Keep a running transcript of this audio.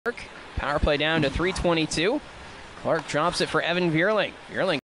Power play down to 3:22. Clark drops it for Evan Vierling.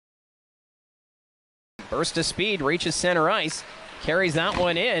 Vierling burst of speed, reaches center ice, carries that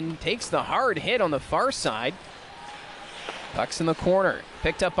one in, takes the hard hit on the far side. Puck's in the corner,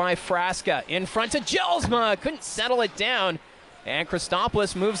 picked up by Frasca, in front to Jelsma, couldn't settle it down, and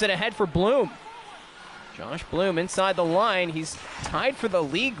Christopoulos moves it ahead for Bloom. Josh Bloom inside the line, he's tied for the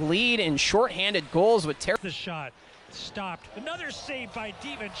league lead in shorthanded goals with the shot. Stopped. Another save by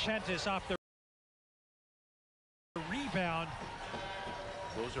DiVincentis off the rebound.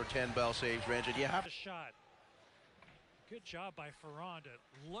 Those are 10 bell saves, Ranjan. You have a shot. Good job by Ferran to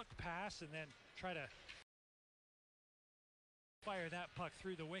look past and then try to fire that puck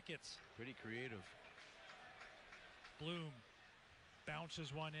through the wickets. Pretty creative. Bloom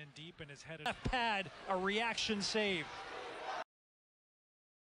bounces one in deep and is headed. Left pad, a reaction save.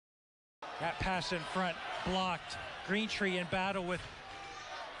 That pass in front, blocked. Greentree in battle with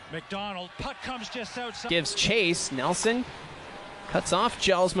McDonald. Puck comes just outside. Gives chase. Nelson cuts off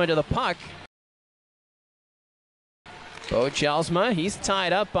Jelsma to the puck. Bo Jelsma, he's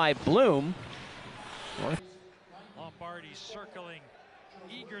tied up by Bloom. Lombardi circling,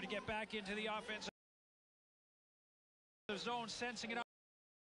 eager to get back into the offensive zone, sensing an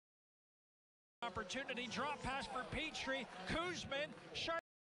opportunity. Drop pass for Petrie. Kuzman, sharp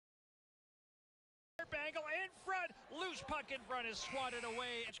angle in front, loose puck in front is swatted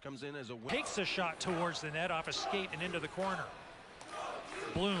away. Which comes in as a win. Takes a shot towards the net off a skate and into the corner.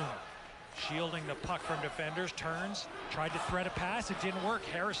 Bloom shielding the puck from defenders, turns, tried to thread a pass, it didn't work.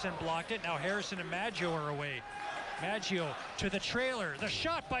 Harrison blocked it. Now Harrison and Maggio are away. Maggio to the trailer, the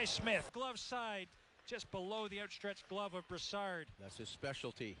shot by Smith. Glove side, just below the outstretched glove of Brassard. That's his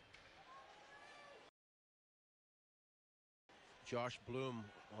specialty. Josh Bloom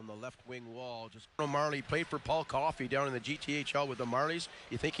on the left wing wall. Just Marley played for Paul Coffey down in the GTHL with the Marlies.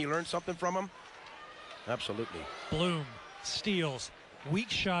 You think he learned something from him? Absolutely. Bloom steals. Weak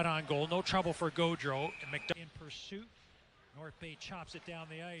shot on goal. No trouble for Gaudreau. And McDonald in pursuit. North Bay chops it down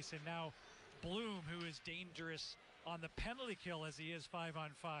the ice. And now Bloom, who is dangerous on the penalty kill as he is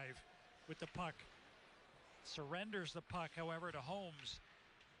 5-on-5 with the puck. Surrenders the puck, however, to Holmes.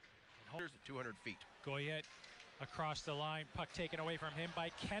 Here's at 200 feet. Goyette across the line, puck taken away from him by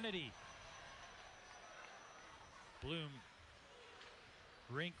Kennedy. Bloom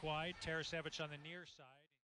rink wide, Tarasevich on the near side.